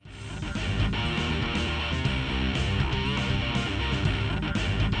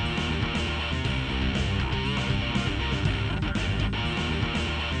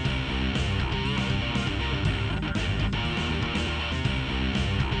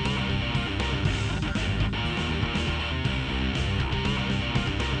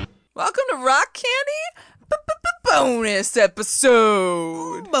Welcome to Rock Candy bonus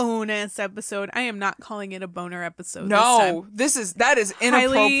episode. Bonus episode. I am not calling it a boner episode. No, this time. that is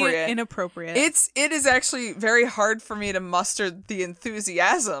inappropriate. Highly inappropriate. It is actually very hard for me to muster the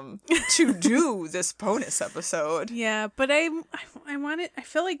enthusiasm to do this bonus episode. Yeah, but I want it. I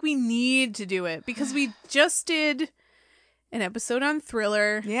feel like we need to do it because we just did an episode on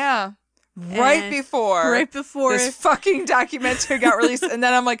Thriller. Yeah. Right before this fucking documentary got released, and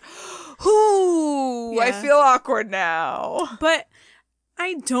then I'm like, ooh, yeah. I feel awkward now. But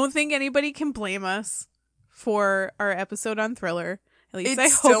I don't think anybody can blame us for our episode on Thriller. At least I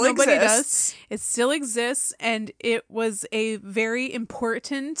hope nobody does. It still exists, and it was a very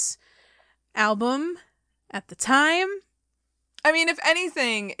important album at the time. I mean, if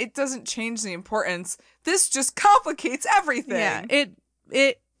anything, it doesn't change the importance. This just complicates everything.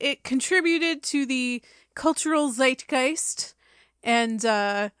 Yeah, it contributed to the cultural zeitgeist, and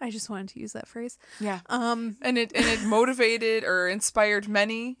I just wanted to use that phrase. Yeah. And it motivated or inspired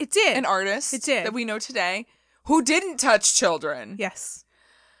many. It did. An artist. It did. That we know today who didn't touch children. Yes.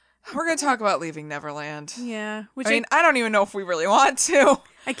 We're going to talk about Leaving Neverland. Yeah. I don't even know if we really want to.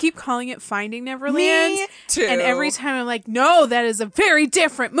 I keep calling it Finding Neverland. Me too. And every time I'm like, no, that is a very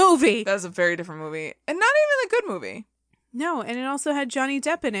different movie. That is a very different movie. And not even a good movie. No, and it also had Johnny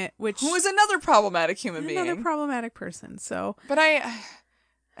Depp in it, who is another problematic human being. Another problematic person, so. But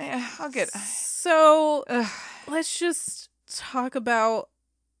I'll get. So, let's just talk about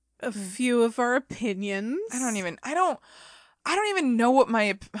a few of our opinions. I don't even know what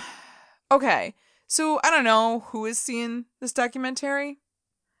my. Okay, so I don't know who is seeing this documentary.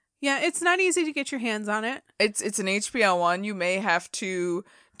 Yeah, it's not easy to get your hands on it. It's an HBO one. You may have to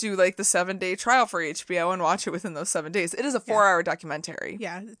do like the 7-day trial for HBO and watch it within those 7 days. It is a 4-hour documentary.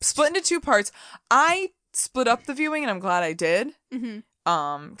 Yeah. Split into 2 parts. I split up the viewing and I'm glad I did.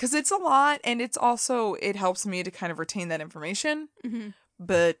 Mm-hmm. Because it's a lot and it helps me to kind of retain that information. Mm-hmm.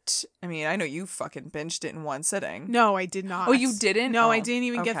 But, I mean, I know you fucking binged it in one sitting. No, I did not. Oh, you didn't? No, I didn't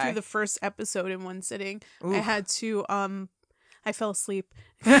even get through the first episode in one sitting. Oof. I had to, I fell asleep.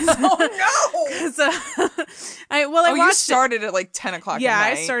 Oh no! I watched you started at like 10 o'clock at night. Yeah,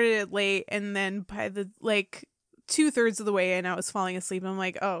 I started it late, and then by the 2/3 of the way in, I was falling asleep. I'm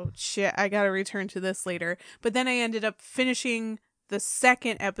like, oh shit, I gotta return to this later. But then I ended up finishing the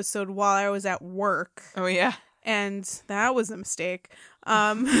second episode while I was at work. Oh yeah. And that was a mistake.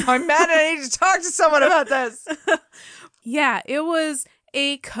 I'm mad and I need to talk to someone about this. Yeah, it was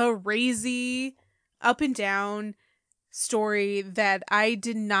a crazy up and down story that I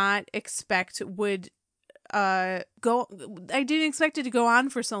did not expect would I didn't expect it to go on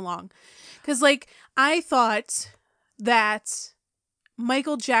for so long. Because I thought that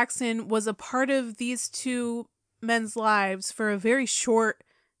Michael Jackson was a part of these two men's lives for a very short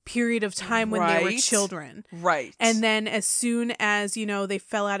period of time when they were children. Right. And then as soon as, they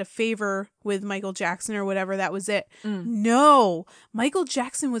fell out of favor with Michael Jackson or whatever, that was it. No, Michael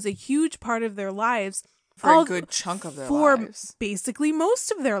Jackson was a huge part of their lives. For a good chunk of their lives. For basically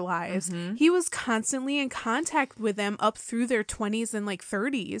most of their lives. Mm-hmm. He was constantly in contact with them up through their 20s and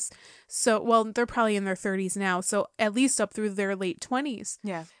 30s. So, well, they're probably in their 30s now. So at least up through their late 20s.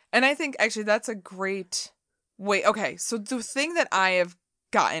 Yeah. And I think actually that's a great way. Okay. So the thing that I have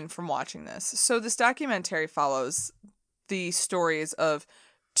gotten from watching this. So this documentary follows the stories of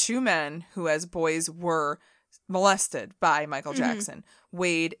 2 men who as boys were molested by Michael Jackson,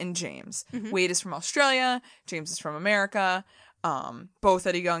 Wade and James. Mm-hmm. Wade is from Australia, James is from America. Both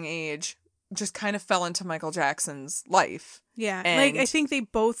at a young age just kind of fell into Michael Jackson's life. Yeah, and I think they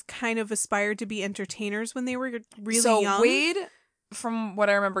both kind of aspired to be entertainers when they were really young. So Wade, from what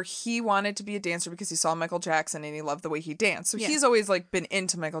I remember, he wanted to be a dancer because he saw Michael Jackson and he loved the way he danced. So he's always been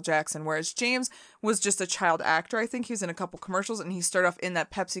into Michael Jackson, whereas James was just a child actor. I think he was in a couple commercials and he started off in that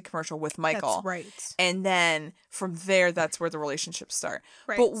Pepsi commercial with Michael. That's right. And then from there, that's where the relationships start.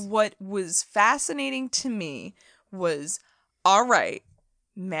 Right. But what was fascinating to me was, all right,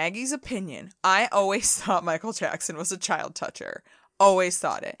 Maggie's opinion. I always thought Michael Jackson was a child toucher. Always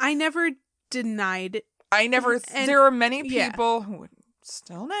thought it. I never denied it. There are many people who,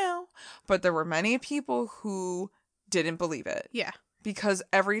 still now, but there were many people who didn't believe it. Yeah. Because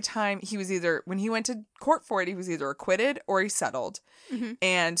every time when he went to court for it, he was either acquitted or he settled. Mm-hmm.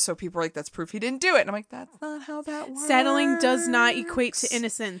 And so people were like, that's proof he didn't do it. And I'm like, that's not how that works. Settling does not equate to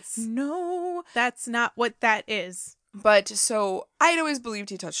innocence. No. That's not what that is. But so I'd always believed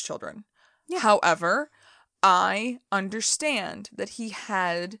he touched children. Yeah. However, I understand that he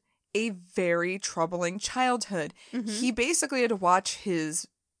had a very troubling childhood. Mm-hmm. He basically had to watch his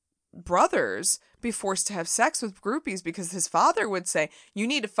brothers be forced to have sex with groupies because his father would say, you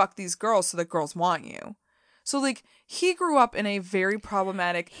need to fuck these girls so that girls want you. So, like, he grew up in a very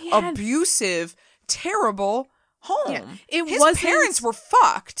problematic, abusive, terrible home. Yeah, his parents were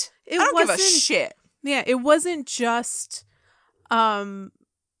fucked. I don't give a shit. Yeah, it wasn't just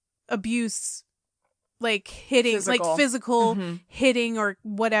abuse, like hitting, like physical hitting or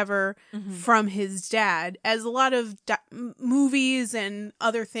whatever from his dad, as a lot of movies and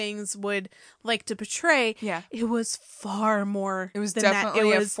other things would like to portray. Yeah, it was far more. It was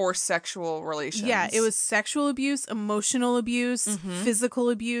definitely a forced sexual relations. Yeah, it was sexual abuse, emotional abuse,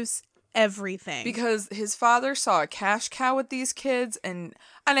 physical abuse, everything. Because his father saw a cash cow with these kids, and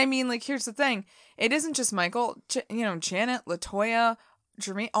I mean, like, here's the thing: it isn't just Michael. Janet, LaToya,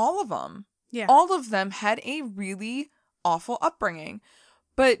 Jermaine, all of them. Yeah. All of them had a really awful upbringing.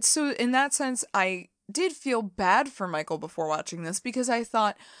 But so in that sense, I did feel bad for Michael before watching this, because I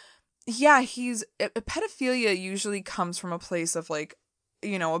thought, yeah, pedophilia usually comes from a place of, like,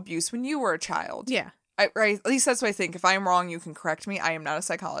 abuse when you were a child. Yeah. Right. At least that's what I think. If I'm wrong, you can correct me. I am not a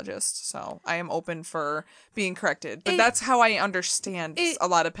psychologist, so I am open for being corrected. But that's how I understand a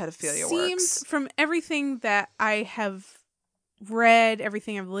lot of pedophilia works. From everything that I have read,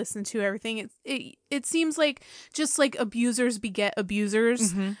 everything I've listened to, everything, it seems like just like abusers beget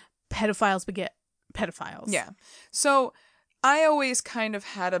abusers, pedophiles beget pedophiles. Yeah. So I always kind of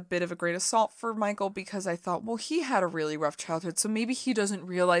had a bit of a grain of salt for Michael, because I thought, well, he had a really rough childhood, so maybe he doesn't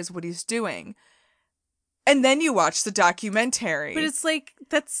realize what he's doing. And then you watch the documentary. But it's like,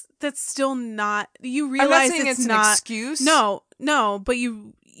 that's still not, you realize I'm not saying it's not an excuse. No, but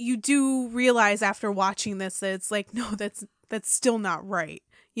you do realize after watching this that it's like, no, that's still not right.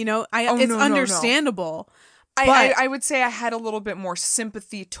 It's understandable. No. I would say I had a little bit more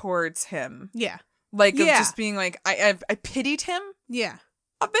sympathy towards him. Yeah. Like, of just being like, I pitied him. Yeah.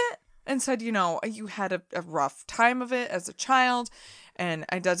 A bit. And said, you had a rough time of it as a child. And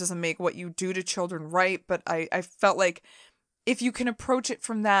that doesn't make what you do to children right. But I felt like if you can approach it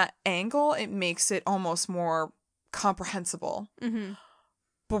from that angle, it makes it almost more comprehensible. Mm-hmm.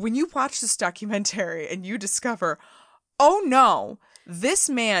 But when you watch this documentary and you discover, oh no, this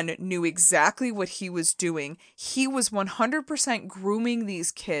man knew exactly what he was doing. He was 100% grooming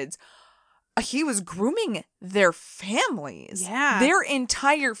these kids. He was grooming their families. Yeah. Their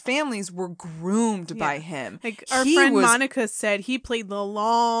entire families were groomed by him. Like our friend Monica said, he played the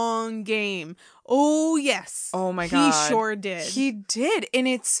long game. Oh, yes. Oh, my God. He sure did. He did. And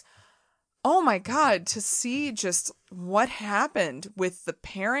it's, oh, my God, to see just what happened with the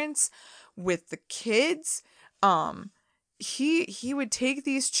parents, with the kids. He would take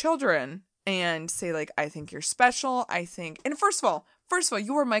these children and say, like, I think you're special. And first of all,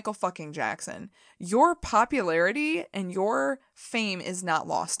 you are Michael fucking Jackson. Your popularity and your fame is not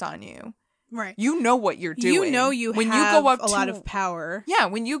lost on you. Right. You know what you're doing. You have a lot of power. Yeah,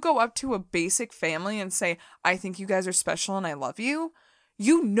 when you go up to a basic family and say, I think you guys are special and I love you,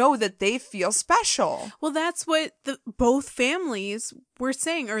 you know that they feel special. Well, that's what both families were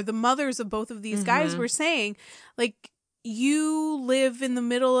saying, or the mothers of both of these guys were saying. Like, you live in the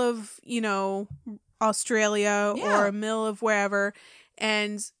middle of, Australia or a middle of wherever,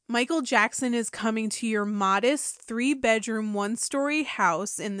 and Michael Jackson is coming to your modest 3-bedroom, 1-story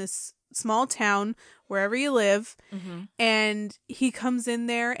house in this small town, wherever you live, and he comes in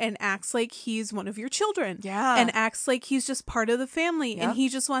there and acts like he's one of your children. Yeah. And acts like he's just part of the family, and he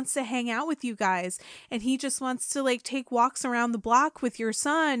just wants to hang out with you guys, and he just wants to, like, take walks around the block with your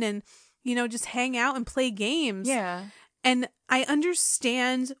son and, just hang out and play games. Yeah. And I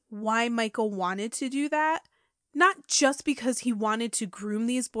understand why Michael wanted to do that. Not just because he wanted to groom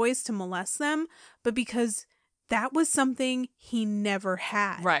these boys to molest them, but because that was something he never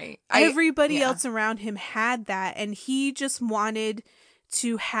had. Right. Everybody else around him had that, and he just wanted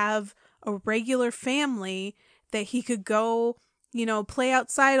to have a regular family that he could go, play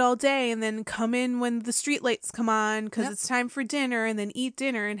outside all day and then come in when the street lights come on because it's time for dinner, and then eat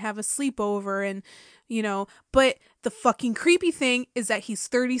dinner and have a sleepover and, but the fucking creepy thing is that he's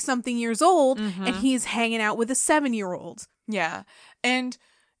 30-something years old and he's hanging out with a 7-year-old. Yeah. And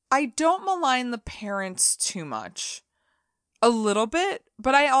I don't malign the parents too much. A little bit.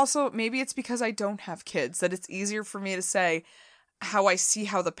 But I also, maybe it's because I don't have kids, that it's easier for me to say how I see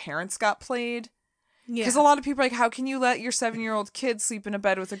how the parents got played. Because a lot of people are like, how can you let your 7-year-old kid sleep in a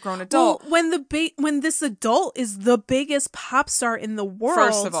bed with a grown adult? Well, when this adult is the biggest pop star in the world.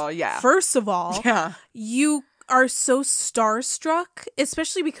 First of all, you are so starstruck,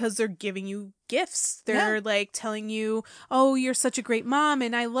 especially because they're giving you gifts. They're like telling you, oh, you're such a great mom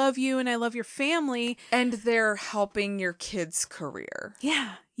and I love you and I love your family. And they're helping your kid's career.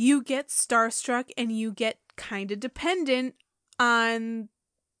 Yeah. You get starstruck and you get kind of dependent on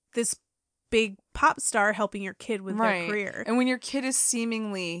this big pop star helping your kid with their career. And when your kid is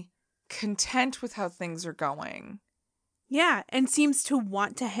seemingly content with how things are going. Yeah, and seems to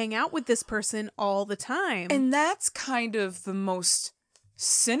want to hang out with this person all the time. And that's kind of the most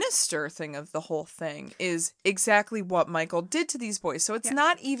sinister thing of the whole thing, is exactly what Michael did to these boys. So it's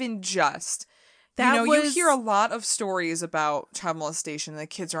not even just... you hear a lot of stories about child molestation. The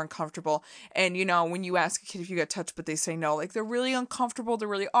kids are uncomfortable. And, when you ask a kid if you got touched, but they say no, like, they're really uncomfortable. They're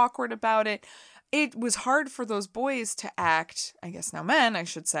really awkward about it. It was hard for those boys to act, I guess now men, I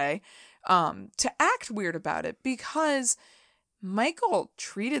should say, to act weird about it, because Michael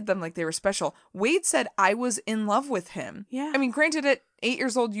treated them like they were special. Wade said, I was in love with him. Yeah. I mean, granted, at 8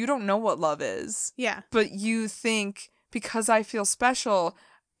 years old, you don't know what love is. Yeah. But you think, because I feel special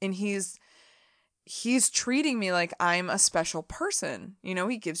and he's treating me like I'm a special person.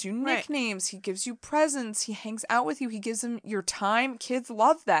 He gives you nicknames. He gives you presents. He hangs out with you. He gives them your time. Kids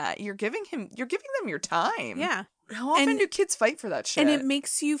love that. You're giving them your time. Yeah. How often do kids fight for that shit? And it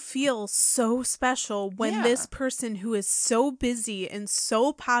makes you feel so special when this person who is so busy and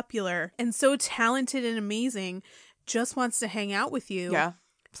so popular and so talented and amazing just wants to hang out with you. Yeah.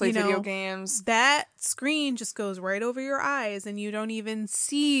 Play video games. That screen just goes right over your eyes and you don't even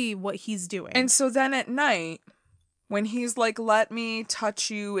see what he's doing. And so then at night, when he's like, let me touch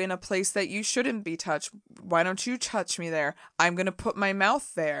you in a place that you shouldn't be touched. Why don't you touch me there? I'm going to put my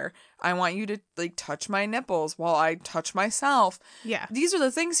mouth there. I want you to like touch my nipples while I touch myself. Yeah. These are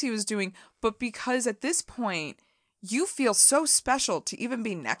the things he was doing. But because at this point, you feel so special to even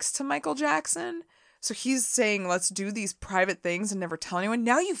be next to Michael Jackson. So he's saying, let's do these private things and never tell anyone.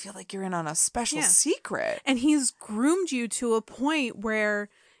 Now you feel like you're in on a special secret. And he's groomed you to a point where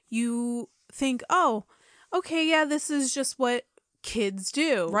you think, oh, okay, yeah, this is just what kids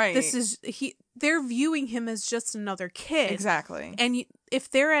do. Right. They're viewing him as just another kid. Exactly. And if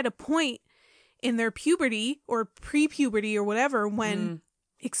they're at a point in their puberty or pre-puberty or whatever, when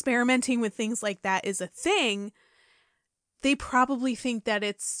experimenting with things like that is a thing, they probably think that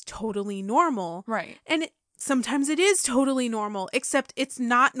it's totally normal. Right. And sometimes it is totally normal, except it's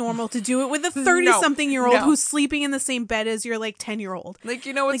not normal to do it with a 30-something-year-old who's sleeping in the same bed as your, 10-year-old. Like,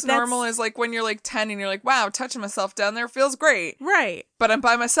 what's normal is, when you're, 10 and you're like, wow, touching myself down there feels great. Right. But I'm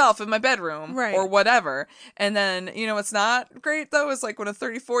by myself in my bedroom. Right. Or whatever. And then, what's not great, though, is, when a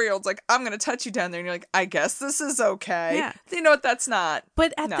 34-year-old's like, I'm going to touch you down there. And you're like, I guess this is okay. Yeah. You know what? That's not.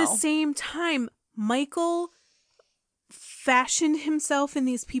 But at the same time, Michael fashioned himself in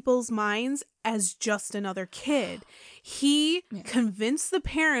these people's minds as just another kid. He convinced the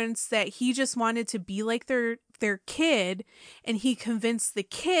parents that he just wanted to be like their kid, and he convinced the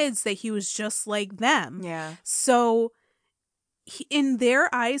kids that he was just like them. Yeah. So in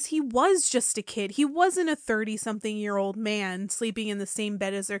their eyes, he was just a kid. He wasn't a 30-something-year-old man sleeping in the same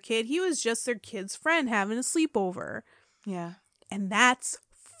bed as their kid. He was just their kid's friend having a sleepover. Yeah. And that's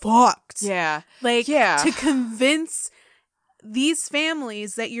fucked. Yeah. To convince these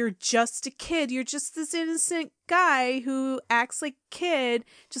families that you're just a kid, you're just this innocent guy who acts like a kid,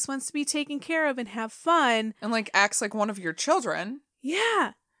 just wants to be taken care of and have fun. And acts like one of your children.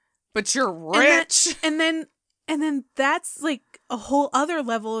 Yeah. But you're rich. And then that's a whole other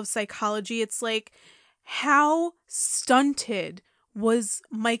level of psychology. It's how stunted was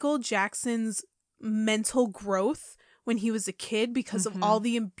Michael Jackson's mental growth when he was a kid because of all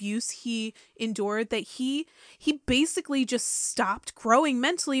the abuse he endured, that he basically just stopped growing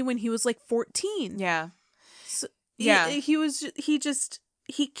mentally when he was 14. Yeah. So, yeah. He's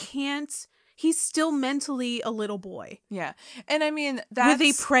still mentally a little boy. Yeah. And I mean, that's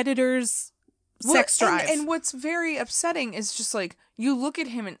with a predator's sex drive. And what's very upsetting is just you look at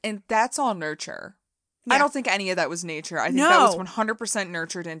him and that's all nurture. Yeah. I don't think any of that was nature. I think that was 100%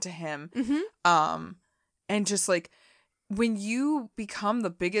 nurtured into him. Mm-hmm. And just when you become the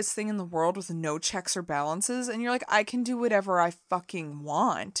biggest thing in the world with no checks or balances, and you're like, I can do whatever I fucking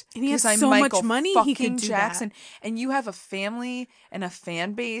want. And he has I'm so Michael much money he could do Jackson. that. And you have a family and a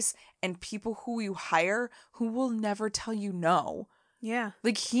fan base and people who you hire who will never tell you no. Yeah.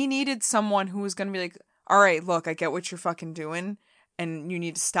 He needed someone who was going to be like, all right, look, I get what you're fucking doing. and you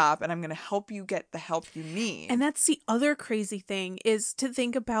need to stop, and I'm going to help you get the help you need. And that's the other crazy thing, is to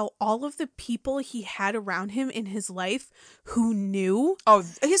think about all of the people he had around him in his life who knew. Oh,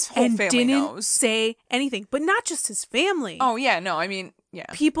 his whole and family didn't knows. say anything. But not just his family. Oh, yeah, no, I mean, yeah.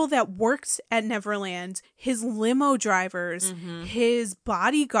 People that worked at Neverland, his limo drivers, his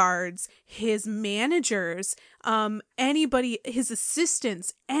bodyguards, his managers, anybody, his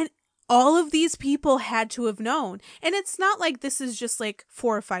assistants, and all of these people had to have known. And it's not like this is just like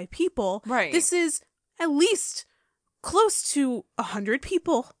 4 or 5 people. Right. This is at least close to 100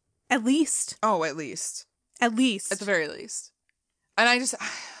 people. At least. Oh, at least. At least. At the very least. And I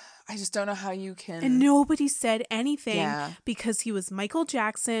just don't know how you can. And nobody said anything, Yeah. because he was Michael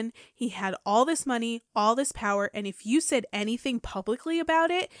Jackson. He had all this money, all this power. And if you said anything publicly about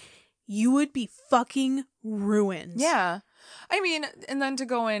it, you would be fucking ruined. Yeah. I mean, and then to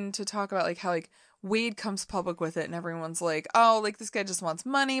go in to talk about like how like Wade comes public with it and everyone's like, oh, like this guy just wants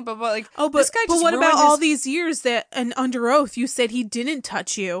money, but like, this guy just but what ruined about all these years that, and under oath, you said he didn't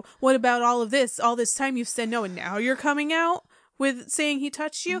touch you? What about all this time you've said no, and now you're coming out with saying he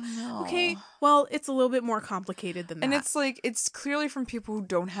touched you? No. Okay, well, it's a little bit more complicated than that. And it's like, it's clearly from people who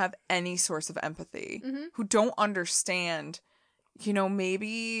don't have any source of empathy, who don't understand, you know,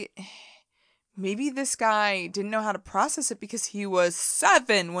 maybe this guy didn't know how to process it because he was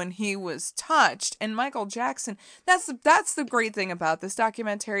 7 when he was touched. And Michael Jackson, that's the great thing about this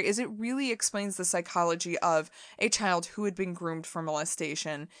documentary, is it really explains the psychology of a child who had been groomed for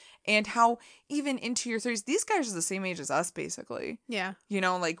molestation, and how even into your 30s, these guys are the same age as us, basically. Yeah. You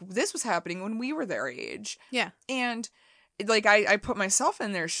know, like this was happening when we were their age. Yeah. And like I put myself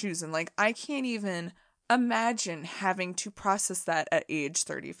in their shoes, and like I can't even imagine having to process that at age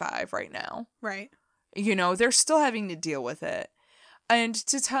 35 right now. Right. You know, they're still having to deal with it. And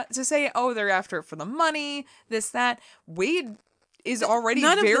to say, oh, they're after it for the money, this, that. Wade is already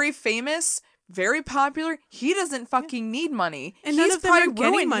very famous, very popular. He doesn't fucking need money. And He's none of them are probably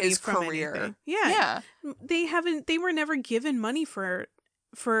getting ruined money his from career. anything. Yeah. They were never given money for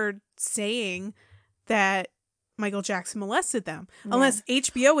saying that Michael Jackson molested them, unless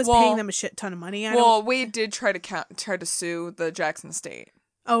HBO was paying them a shit ton of money. Wade did try to sue the Jackson estate.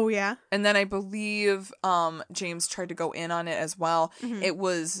 Oh yeah, and then I believe James tried to go in on it as well. Mm-hmm. It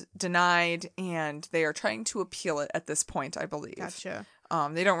was denied, and they are trying to appeal it at this point, I believe. Gotcha.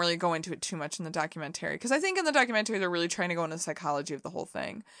 They don't really go into it too much in the documentary, because I think in the documentary they're really trying to go into the psychology of the whole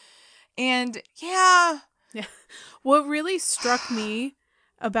thing. And yeah. What really struck me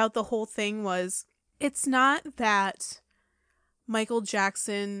about the whole thing was, it's not that Michael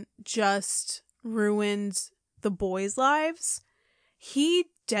Jackson just ruined the boys' lives. He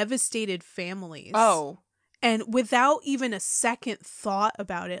devastated families. Oh. And without even a second thought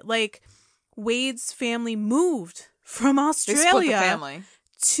about it. Like, Wade's family moved from Australia they split the family.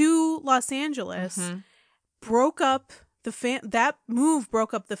 to Los Angeles. Mm-hmm. Broke up that move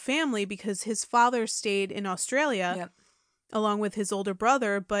broke up the family because his father stayed in Australia. Yep. Along with his older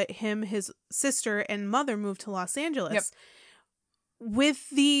brother, but his sister and mother moved to Los Angeles. Yep. With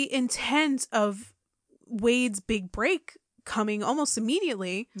the intent of Wade's big break coming almost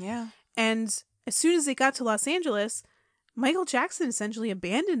immediately. Yeah. And as soon as they got to Los Angeles, Michael Jackson essentially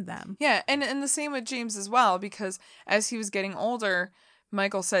abandoned them. Yeah, and the same with James as well, because as he was getting older,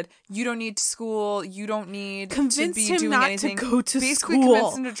 Michael said, you don't need school, you don't need to be doing anything. To go to Basically school.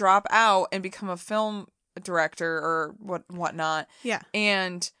 convinced him to drop out and become a film director or whatnot. Yeah.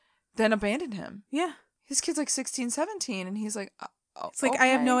 And then abandoned him. Yeah. His kid's like 16, 17, and he's like, it's like, okay. I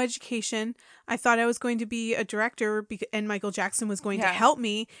have no education. I thought I was going to be a director and Michael Jackson was going to help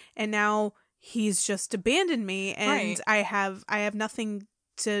me, and now he's just abandoned me, and I have nothing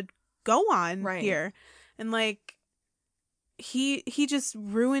to go on here. And like, he just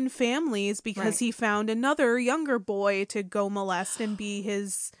ruined families because he found another younger boy to go molest and be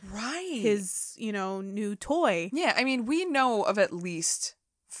his new toy. Yeah, I mean, we know of at least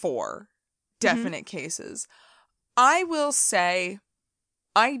 4 definite cases. I will say,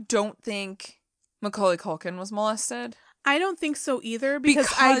 I don't think Macaulay Culkin was molested. I don't think so either, because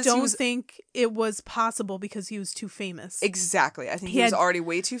I don't think it was possible because he was too famous. Exactly. I think he was already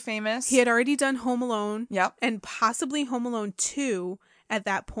way too famous. He had already done Home Alone. Yep. And possibly Home Alone 2 at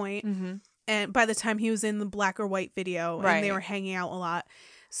that point. Mm-hmm. And by the time he was in the black or white video, and they were hanging out a lot.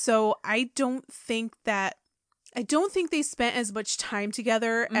 So I don't think they spent as much time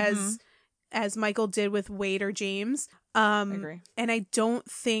together as Michael did with Wade or James. I agree. And I don't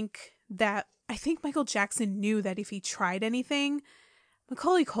think that... I think Michael Jackson knew that if he tried anything,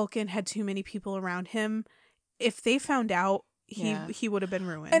 Macaulay Culkin had too many people around him. If they found out, he would have been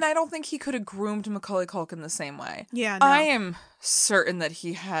ruined. And I don't think he could have groomed Macaulay Culkin the same way. Yeah, no. I am certain that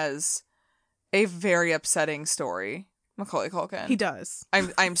he has a very upsetting story, Macaulay Culkin. He does.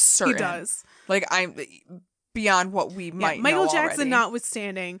 I'm certain. He does. Like, I'm beyond what we might know Michael Jackson already.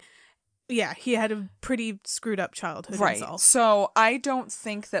 Notwithstanding, yeah, he had a pretty screwed up childhood himself. So I don't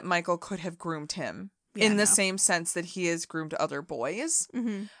think that Michael could have groomed him in the no. same sense that he has groomed other boys.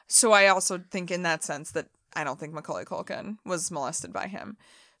 Mm-hmm. So I also think in that sense that I don't think Macaulay Culkin was molested by him.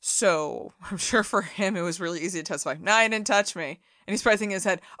 So I'm sure for him it was really easy to testify. Nah, he didn't touch me. And he's probably thinking in his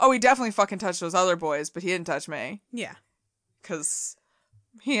head, oh, he definitely fucking touched those other boys, but he didn't touch me. Yeah. Because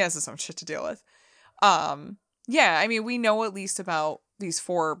he has his own shit to deal with. Yeah, I mean, we know at least about these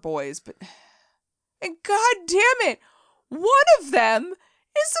 4 boys, but... And god damn it! One of them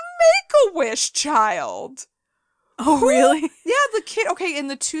is a Make-A-Wish child! Oh, really? Yeah, the kid... Okay, in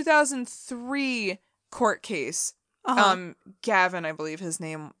the 2003 court case, Gavin, I believe his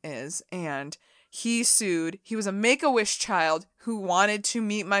name is, and he sued... He was a Make-A-Wish child who wanted to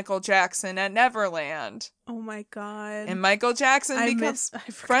meet Michael Jackson at Neverland. Oh my god. And Michael Jackson becomes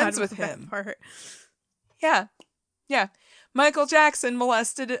friends with him. Part. Yeah. Yeah. Michael Jackson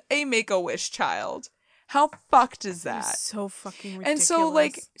molested a Make-A-Wish child. How fucked is that? So fucking ridiculous. And so,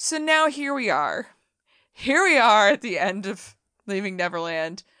 like, so now here we are. Here we are at the end of Leaving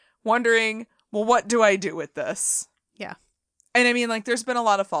Neverland, wondering, well, what do I do with this? Yeah. And I mean, like, there's been a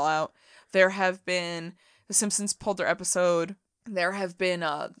lot of fallout. There have been, The Simpsons pulled their episode. There have been,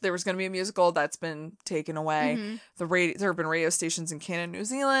 there was going to be a musical that's been taken away. Mm-hmm. There have been radio stations in Canada and New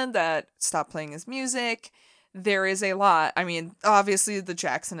Zealand that stopped playing his music. There is a lot. I mean, obviously the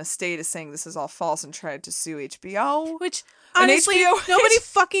Jackson estate is saying this is all false and tried to sue HBO. Which, honestly, HBO nobody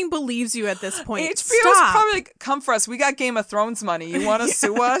fucking believes you at this point. HBO's Stop. probably like, come for us. We got Game of Thrones money. You want to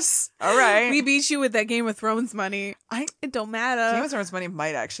sue us? All right. We beat you with that Game of Thrones money. It don't matter. Game of Thrones money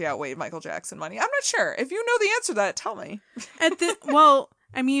might actually outweigh Michael Jackson money. I'm not sure. If you know the answer to that, tell me. Well,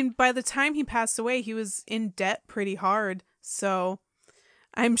 I mean, by the time he passed away, he was in debt pretty hard. So...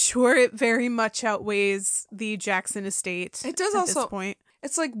 I'm sure it very much outweighs the Jackson estate. It does at also. This point.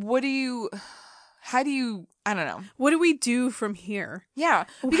 It's like, I don't know. What do we do from here? Yeah.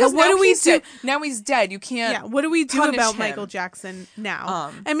 Because what do we do? Dead. Now he's dead. You can't. Yeah. What do we do about him. Michael Jackson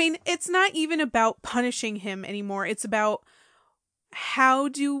now? I mean, it's not even about punishing him anymore. It's about how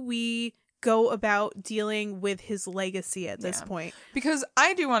do we go about dealing with his legacy at this point? Because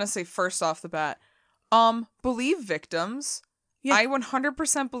I do want to say first off the bat, believe victims. Yeah. I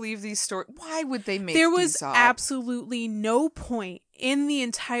 100% believe these stories. Why would they make these up? There was absolutely no point in the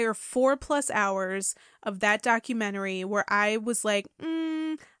entire 4+ hours of that documentary where I was like,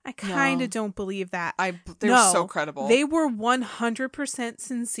 I kind of don't believe that. They were so credible. They were 100%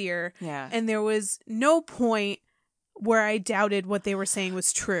 sincere. Yeah. And there was no point where I doubted what they were saying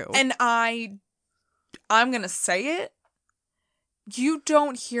was true. And I'm going to say it. You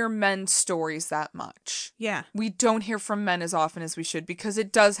don't hear men's stories that much. Yeah. We don't hear from men as often as we should because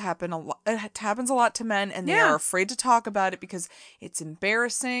it does happen a lot. It happens a lot to men and they are afraid to talk about it because it's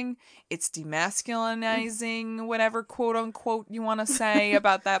embarrassing. It's demasculinizing, whatever quote unquote you want to say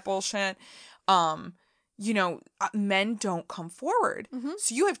about that bullshit. Men don't come forward. Mm-hmm.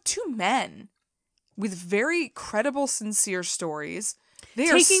 So you have 2 men with very credible, sincere stories.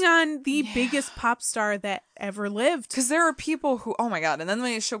 Taking on the biggest pop star that ever lived. Because there are people who, oh my god, and then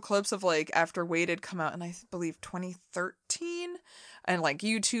they show clips of like after Wade had come out in I believe 2013, and like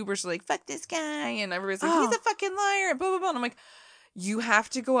YouTubers are like, fuck this guy, and everybody's like, he's a fucking liar, blah blah blah. And I'm like, you have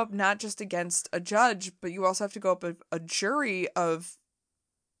to go up not just against a judge, but you also have to go up a jury of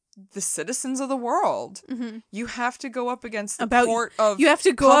the citizens of the world. Mm-hmm. You have to go up against the court of you have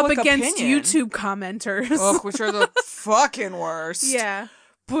to go up against opinion. YouTube commenters. Ugh, which are the fucking worst. Yeah.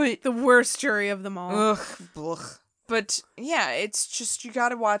 But the worst jury of them all. Ugh, blech. But yeah, it's just you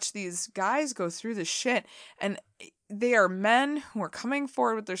gotta watch these guys go through this shit. And they are men who are coming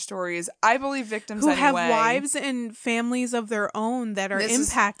forward with their stories. I believe victims who anyway. have wives and families of their own that are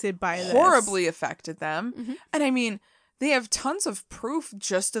impacted by this. Horribly affected them. Mm-hmm. And I mean, they have tons of proof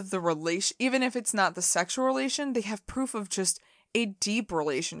just of the relation, even if it's not the sexual relation, they have proof of just a deep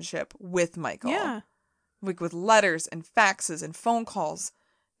relationship with Michael. Yeah. Like with letters and faxes and phone calls.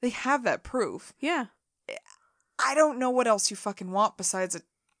 They have that proof. Yeah. I don't know what else you fucking want besides a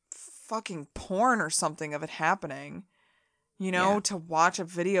fucking porn or something of it happening. You know, to watch a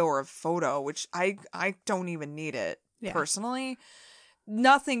video or a photo, which I don't even need it personally.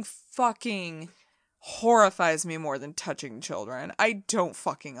 Nothing fucking horrifies me more than touching children. I don't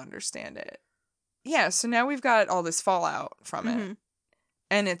fucking understand it. Yeah, so now we've got all this fallout from it.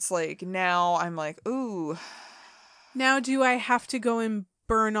 And it's like, now I'm like, ooh, Now, do I have to go and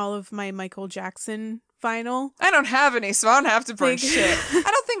burn all of my Michael Jackson vinyl? I don't have any, so I don't have to burn Like- shit. I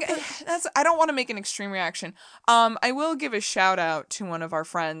don't think I don't want to make an extreme reaction. I will give a shout out to one of our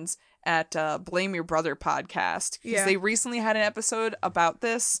friends at Blame Your Brother podcast, because Yeah. they recently had an episode about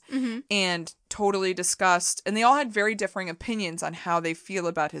this Mm-hmm. and totally discussed, and they all had very differing opinions on how they feel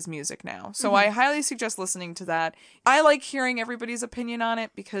about his music now. So I highly suggest listening to that. I like hearing everybody's opinion on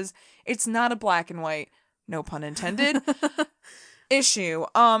it because it's not a black and white, no pun intended, issue.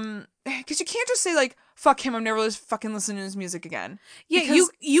 Because you can't just say like, fuck him, I'm never fucking listening to his music again. Yeah,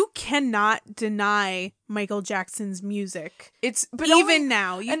 Because you cannot deny Michael Jackson's music. but Even only,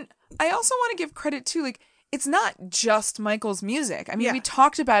 now. and I also want to give credit to, like, it's not just Michael's music. I mean, Yeah. we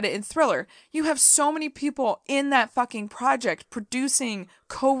talked about it in Thriller. You have so many people in that fucking project producing,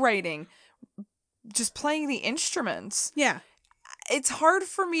 co-writing, just playing the instruments. Yeah. It's hard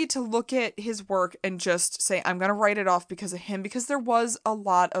for me to look at his work and just say, I'm going to write it off because of him, because there was a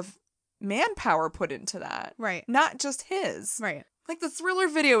lot of manpower put into that. Right. Not just his. Right. Like, the Thriller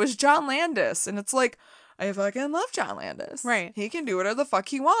video is John Landis, and it's like, I fucking love John Landis. Right. He can do whatever the fuck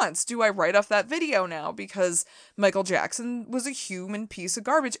he wants. Do I write off that video now because Michael Jackson was a human piece of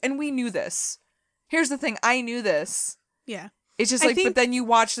garbage? And we knew this. Here's the thing. I knew this. Yeah. It's just I like, think- but then you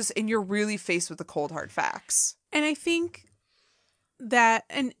watch this and you're really faced with the cold hard facts. And I think that,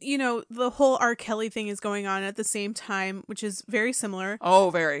 and you know, the whole R. Kelly thing is going on at the same time, which is very similar.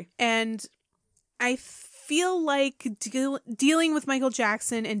 Oh, very. And I feel like dealing with Michael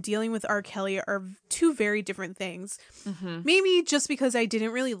Jackson and dealing with R. Kelly are two very different things. Mm-hmm. Maybe just because I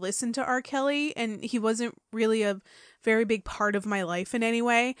didn't really listen to R. Kelly and he wasn't really a very big part of my life in any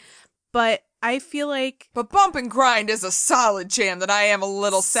way. But I feel like But Bump and Grind is a solid jam that I am a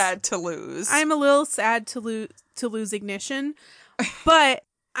little sad to lose. I'm a little sad to lose Ignition, but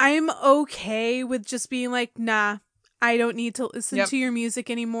I'm okay with just being like, nah, I don't need to listen Yep. to your music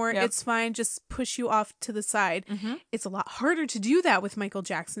anymore. Yep. It's fine. Just push you off to the side. Mm-hmm. It's a lot harder to do that with Michael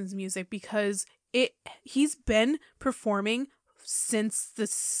Jackson's music because he's been performing since the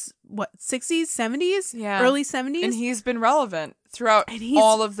 60s, 70s, Yeah. early 70s. And he's been relevant throughout And he's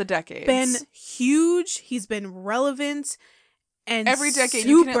all of the decades. been huge. He's been relevant. And Every decade, super,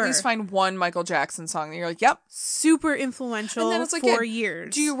 you can at least find one Michael Jackson song that you're like, yep. super influential And then it's like, for yeah,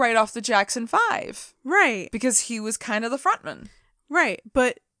 years. Do you write off the Jackson 5? Right. Because he was kind of the frontman. Right.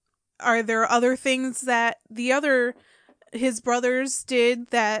 But are there other things that his brothers did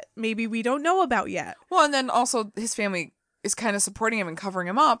that maybe we don't know about yet? Well, and then also his family is kind of supporting him and covering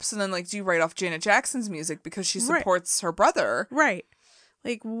him up. So then, like, do you write off Janet Jackson's music because she Right. supports her brother? Right.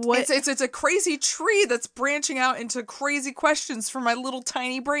 Like what? It's a crazy tree that's branching out into crazy questions for my little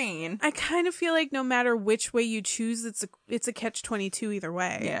tiny brain. I kind of feel like no matter which way you choose, it's a catch-22 either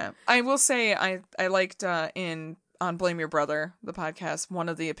way. Yeah. I will say I liked on Blame Your Brother, the podcast, one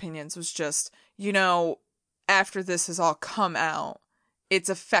of the opinions was just, after this has all come out, it's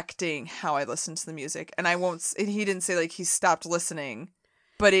affecting how I listen to the music. And he didn't say like he stopped listening,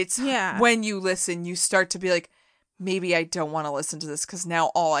 but it's when you listen, you start to be like, maybe I don't want to listen to this because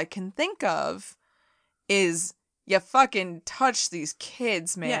now all I can think of is you fucking touch these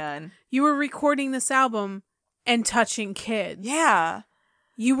kids, man. Yeah. You were recording this album and touching kids. Yeah.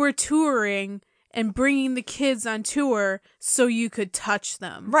 You were touring and bringing the kids on tour so you could touch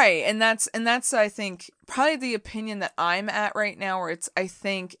them. Right. And that's I think probably the opinion that I'm at right now, where it's, I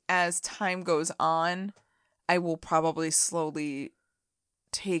think as time goes on, I will probably slowly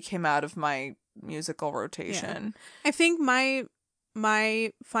take him out of my musical rotation. Yeah. I think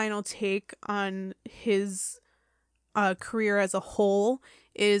my final take on his career as a whole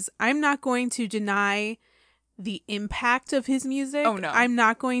is I'm not going to deny the impact of his music. Oh, no. I'm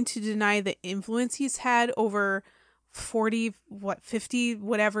not going to deny the influence he's had over 50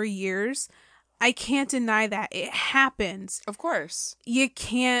 whatever years. I can't deny that. It happened. Of course. You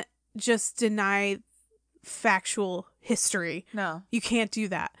can't just deny factual history. No. You can't do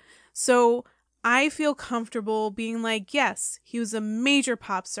that. So I feel comfortable being like, yes, he was a major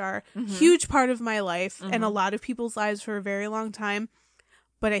pop star, huge part of my life and a lot of people's lives for a very long time.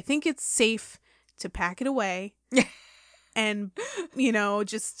 But I think it's safe to pack it away and,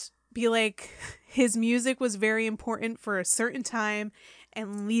 just be like, his music was very important for a certain time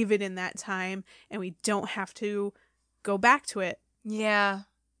and leave it in that time. And we don't have to go back to it. Yeah.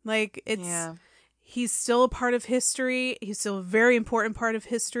 Like, he's still a part of history. He's still a very important part of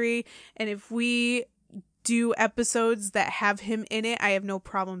history. And if we do episodes that have him in it, I have no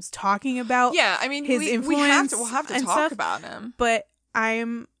problems talking about his influence. We'll have to and talk stuff, about him. But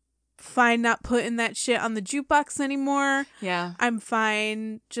I'm fine not putting that shit on the jukebox anymore. Yeah. I'm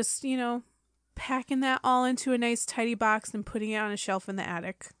fine just, packing that all into a nice tidy box and putting it on a shelf in the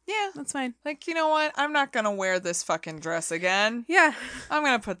attic. Yeah. That's fine. Like, you know what? I'm not going to wear this fucking dress again. Yeah. I'm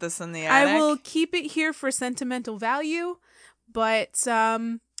going to put this in the attic. I will keep it here for sentimental value, but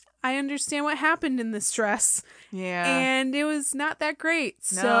I understand what happened in this dress. Yeah. And it was not that great.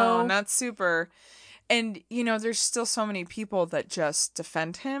 No, not super. And, you know, there's still so many people that just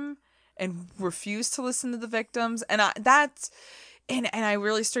defend him and refuse to listen to the victims. And and I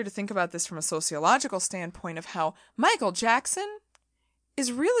really started to think about this from a sociological standpoint of how Michael Jackson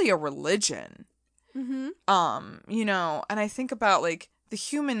is really a religion. Mm-hmm. You know, and I think about like the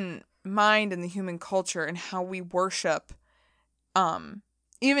human mind and the human culture and how we worship,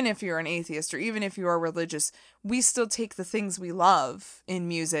 even if you're an atheist or even if you are religious, we still take the things we love in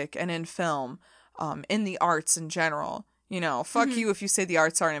music and in film, in the arts in general. You know, fuck you if you say the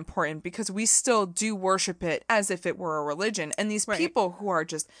arts aren't important, because we still do worship it as if it were a religion. And these people who are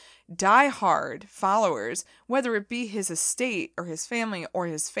just diehard followers, whether it be his estate or his family or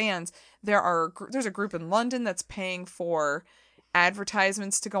his fans, there's a group in London that's paying for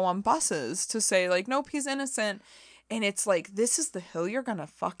advertisements to go on buses to say like, nope, he's innocent. And it's like, this is the hill you're gonna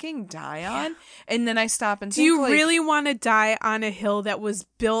fucking die on. And then I stop and think, do you really want to die on a hill that was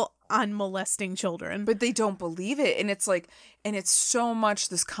built on molesting children? But they don't believe it. And it's like, and it's so much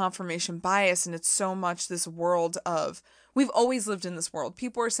this confirmation bias, and it's so much this world of, we've always lived in this world.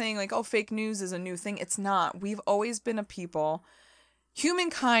 People are saying like, oh, fake news is a new thing. It's not. We've always been a people.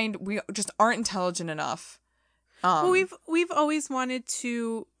 Humankind, we just aren't intelligent enough. Well, we've always wanted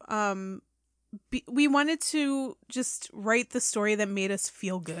to we wanted to just write the story that made us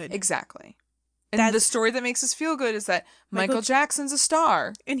feel good. Exactly. And the story that makes us feel good is that Michael Jackson's a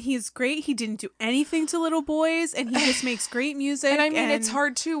star. And he's great. He didn't do anything to little boys, and he just makes great music. And I mean, it's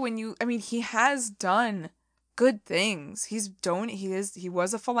hard too when he has done good things. He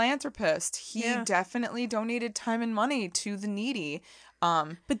was a philanthropist. He definitely donated time and money to the needy.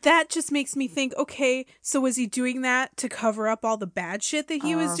 But that just makes me think, okay, so was he doing that to cover up all the bad shit that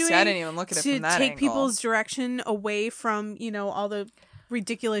he was doing? See, I didn't even look at it from that to take angle. people's direction away from, you know, all the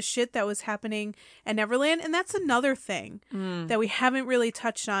ridiculous shit that was happening at Neverland. And that's another thing that we haven't really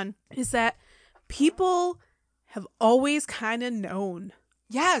touched on, is that people have always kind of known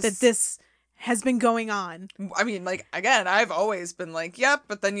that this has been going on. I mean, like, again, I've always been like, yep,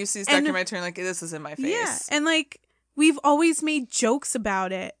 but then you see this documentary and like, this is in my face. Yeah, and like, we've always made jokes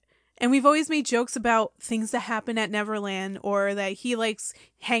about it. And we've always made jokes about things that happen at Neverland, or that he likes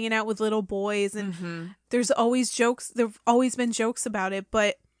hanging out with little boys. And there's always jokes. There've always been jokes about it.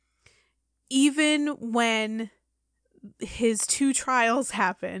 But even when his 2 trials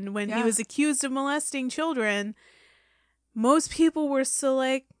happened, when he was accused of molesting children, most people were still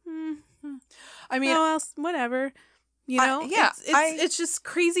like, I mean, well, whatever. You know? It's just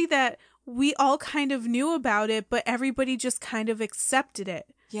crazy that we all kind of knew about it, but everybody just kind of accepted it.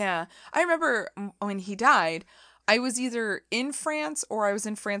 Yeah. I remember when he died, I was either in France or I was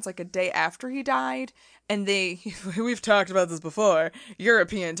in France like a day after he died. And we've talked about this before,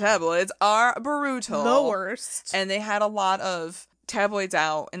 European tabloids are brutal. The worst. And they had a lot of tabloids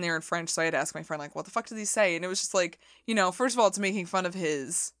out and they're in French. So I had to ask my friend, like, what the fuck did he say? And it was just like, you know, first of all, it's making fun of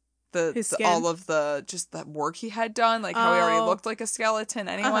all of the just that work he had done, like how he already looked like a skeleton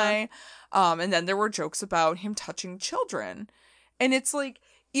anyway. And then there were jokes about him touching children. And it's like,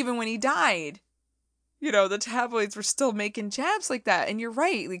 even when he died, you know, the tabloids were still making jabs like that. And you're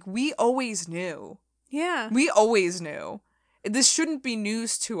right. Like, we always knew. Yeah. We always knew. This shouldn't be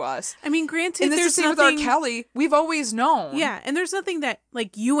news to us. I mean, granted, and there's nothing with R. Kelly. We've always known. Yeah. And there's nothing that,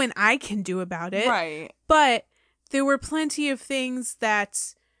 like, you and I can do about it. Right. But there were plenty of things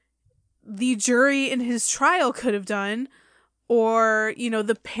that the jury in his trial could have done, or, you know,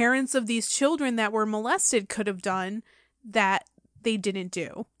 the parents of these children that were molested could have done, that they didn't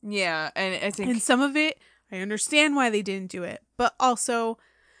do. Yeah, and I think... And some of it, I understand why they didn't do it. But also,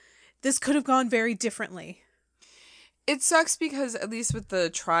 this could have gone very differently. It sucks because, at least with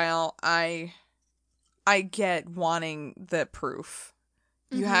the trial, I get wanting the proof.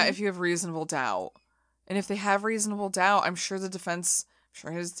 You have, if you have reasonable doubt. And if they have reasonable doubt, I'm sure the defense...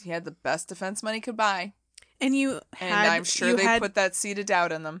 he had the best defense money could buy. And I'm sure they put that seed of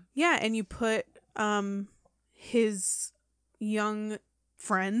doubt in them. Yeah, and you put his young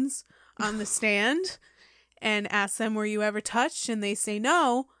friends on the stand and ask them, were you ever touched? And they say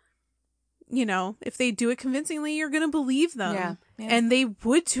no. You know, if they do it convincingly, you're going to believe them. Yeah. And they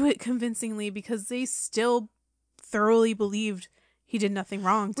would do it convincingly because they still thoroughly believed he did nothing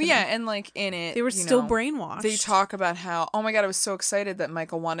wrong to them. And like in it, they were still brainwashed. They talk about how, oh my God, I was so excited that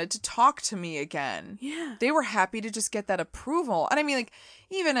Michael wanted to talk to me again. Yeah. They were happy to just get that approval. And I mean, like,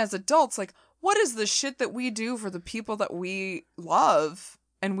 even as adults, like, what is the shit that we do for the people that we love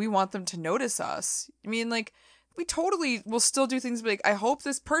and we want them to notice us? I mean, like, we totally will still do things like, I hope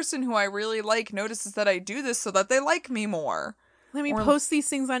this person who I really like notices that I do this so that they like me more. Let me post these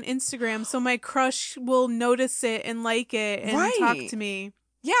things on Instagram so my crush will notice it and like it and talk to me.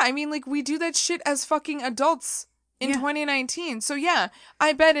 Yeah, I mean, like, we do that shit as fucking adults in 2019. So yeah,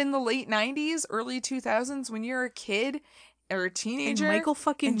 I bet in the late 90s, early 2000s, when you're a kid or a teenager, and Michael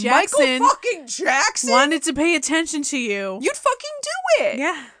fucking Jackson wanted to pay attention to you, you'd fucking do it.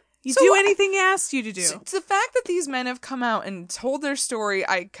 Yeah. You do anything he asked you to do. So the fact that these men have come out and told their story,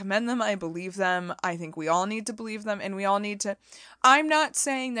 I commend them. I believe them. I think we all need to believe them, and we all need to. I'm not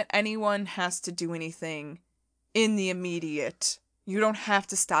saying that anyone has to do anything in the immediate. You don't have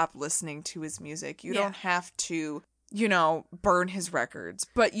to stop listening to his music. You don't have to, burn his records.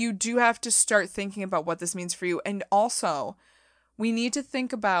 But you do have to start thinking about what this means for you. And also, we need to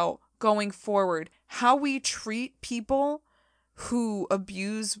think about going forward how we treat people who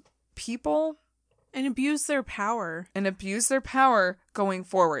abuse people and abuse their power going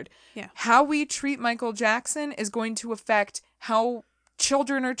forward. Yeah. How we treat Michael Jackson is going to affect how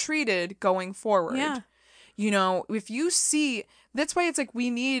children are treated going forward. Yeah. If you see, that's why it's like we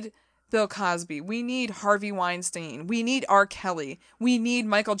need Bill Cosby, we need Harvey Weinstein, we need R. Kelly, we need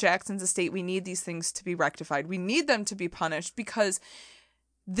Michael Jackson's estate, we need these things to be rectified. We need them to be punished because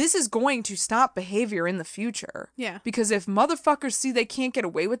this is going to stop behavior in the future. Yeah. Because if motherfuckers see they can't get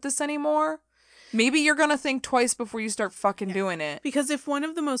away with this anymore, maybe you're going to think twice before you start fucking doing it. Because if one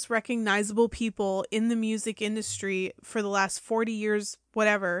of the most recognizable people in the music industry for the last 40 years,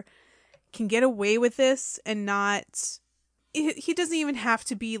 whatever, can get away with this and not... He doesn't even have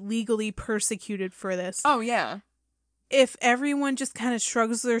to be legally persecuted for this. Oh, yeah. If everyone just kind of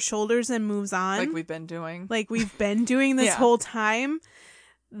shrugs their shoulders and moves on... Like we've been doing this whole time...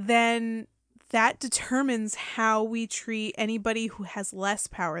 then that determines how we treat anybody who has less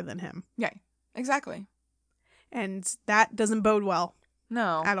power than him. Yeah, exactly. And that doesn't bode well.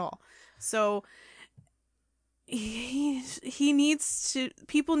 No. At all. So he needs to,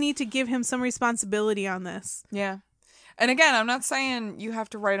 people need to give him some responsibility on this. Yeah. And again, I'm not saying you have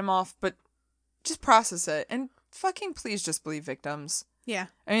to write him off, but just process it. And fucking please just believe victims. Yeah.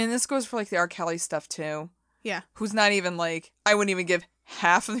 I mean, this goes for like the R. Kelly stuff too. Yeah. Who's not even like, I wouldn't even give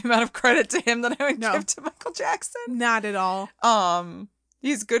half of the amount of credit to him that I would give to Michael Jackson. Not at all.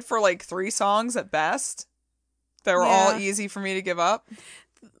 He's good for like 3 songs at best. They were all easy for me to give up.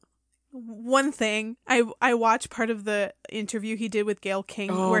 One thing, I watched part of the interview he did with Gayle King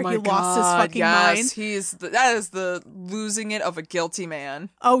where he lost his fucking mind. That is the losing it of a guilty man.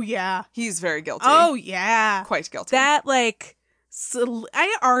 Oh yeah. He's very guilty. Oh yeah. Quite guilty. That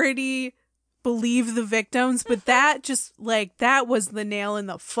I already believe the victims, but that just that was the nail in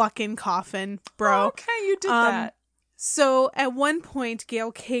the fucking coffin, bro. Oh, okay, you did that. So at one point,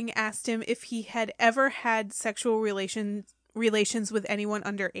 Gayle King asked him if he had ever had sexual relations with anyone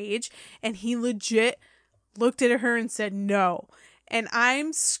underage, and he legit looked at her and said no. And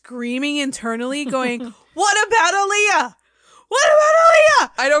I'm screaming internally, going, "What about Aaliyah? What about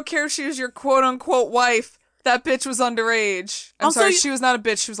Aaliyah? I don't care if she was your quote unquote wife. That bitch was underage. I'm sorry, she was not a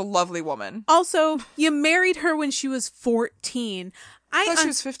bitch. She was a lovely woman. Also, you married her when she was 14. I thought she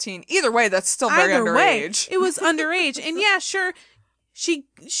was 15. Either way, that's still very underage. It was underage. And yeah, sure, she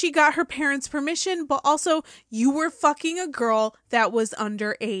got her parents' permission, but also you were fucking a girl that was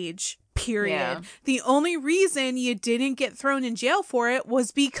underage. Period. Yeah. The only reason you didn't get thrown in jail for it was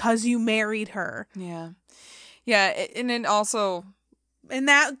because you married her. Yeah. Yeah, and then also... And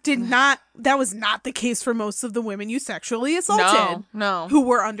that was not the case for most of the women you sexually assaulted. No. Who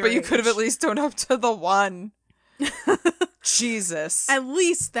were underage. But you could have at least owned up to the one. Jesus. At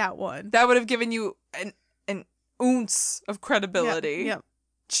least that one. That would have given you an ounce of credibility. Yep.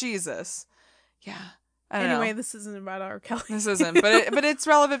 Jesus. Yeah. Anyway, this isn't about R. Kelly. This isn't, but it's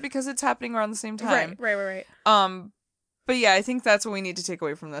relevant because it's happening around the same time. Right. But yeah, I think that's what we need to take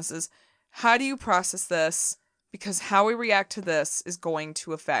away from this is how do you process this? Because how we react to this is going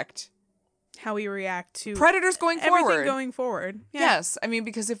to affect how we react to predators going forward. Everything going forward. Yeah. Yes. I mean,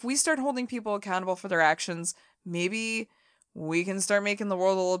 because if we start holding people accountable for their actions, maybe we can start making the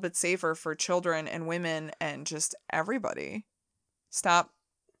world a little bit safer for children and women and just everybody. Stop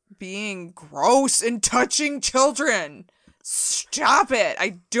being gross and touching children. Stop it.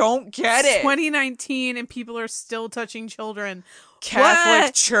 I don't get it. 2019 and people are still touching children.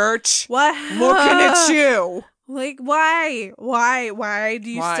 Catholic Church. What? Looking at you. Like, why? Why do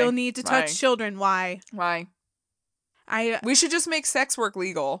you still need to touch children? Why? We should just make sex work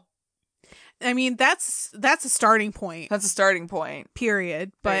legal. I mean, that's a starting point. That's a starting point.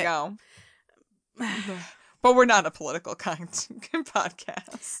 Period. There you go. But we're not a political kind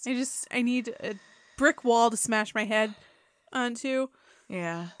podcast. I need a brick wall to smash my head onto.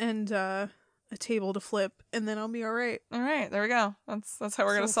 Yeah. And a table to flip, and then I'll be all right. All right, there we go. That's how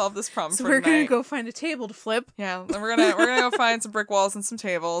we're gonna solve this problem. So for we're tonight. gonna go find a table to flip. Yeah, then we're gonna go find some brick walls and some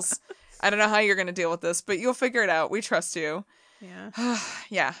tables. I don't know how you're gonna deal with this, but you'll figure it out. We trust you. Yeah.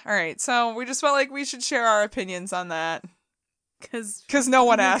 Yeah. All right. So we just felt like we should share our opinions on that. Because no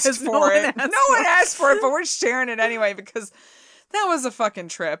one asked for it. No one asked for it, but we're sharing it anyway because that was a fucking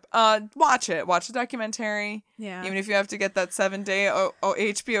trip. Watch it. Watch the documentary. Yeah. Even if you have to get that 7-day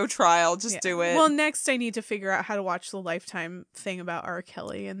HBO trial, just do it. Well, next I need to figure out how to watch the Lifetime thing about R.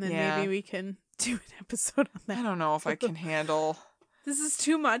 Kelly, and then maybe we can do an episode on that. I don't know if I can handle. This is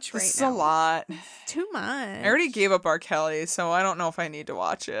too much right now. This is a lot. It's too much. I already gave up R. Kelly, so I don't know if I need to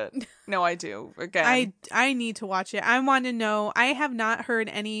watch it. No, I do. Again. I need to watch it. I want to know. I have not heard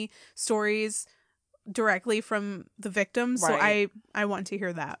any stories directly from the victims, right. so I want to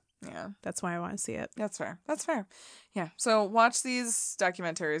hear that. Yeah. That's why I want to see it. That's fair. Yeah. So watch these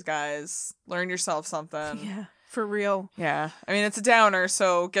documentaries, guys. Learn yourself something. Yeah. For real. Yeah. I mean, it's a downer,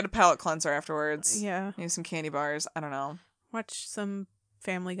 so get a palate cleanser afterwards. Yeah. Maybe some candy bars. I don't know. Watch some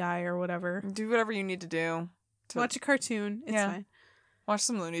Family Guy or whatever. Do whatever you need to do. Watch a cartoon. It's fine. Watch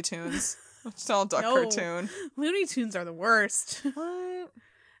some Looney Tunes. Watch Donald Duck cartoon. Looney Tunes are the worst. What?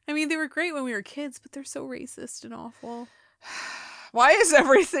 I mean, they were great when we were kids, but they're so racist and awful. Why is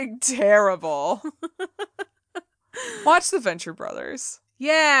everything terrible? Watch the Venture Brothers.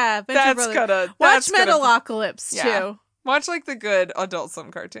 Yeah, Venture Brothers. Watch Metalocalypse, too. Watch, like, the good Adult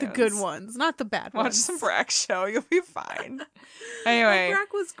Swim cartoons. The good ones, not the bad ones. Watch some Brack Show. You'll be fine. Anyway.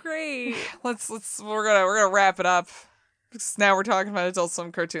 Brack was great. We're gonna wrap it up. Because now we're talking about Adult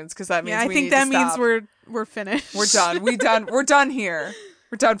Swim cartoons, because that means I think that means we're finished. We're done. We're done here.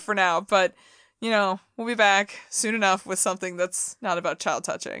 We're done for now. But, we'll be back soon enough with something that's not about child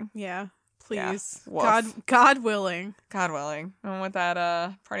touching. Yeah. Please. Yeah. God willing. God willing. And with that,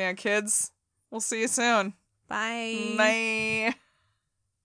 party on kids, we'll see you soon. Bye. Bye.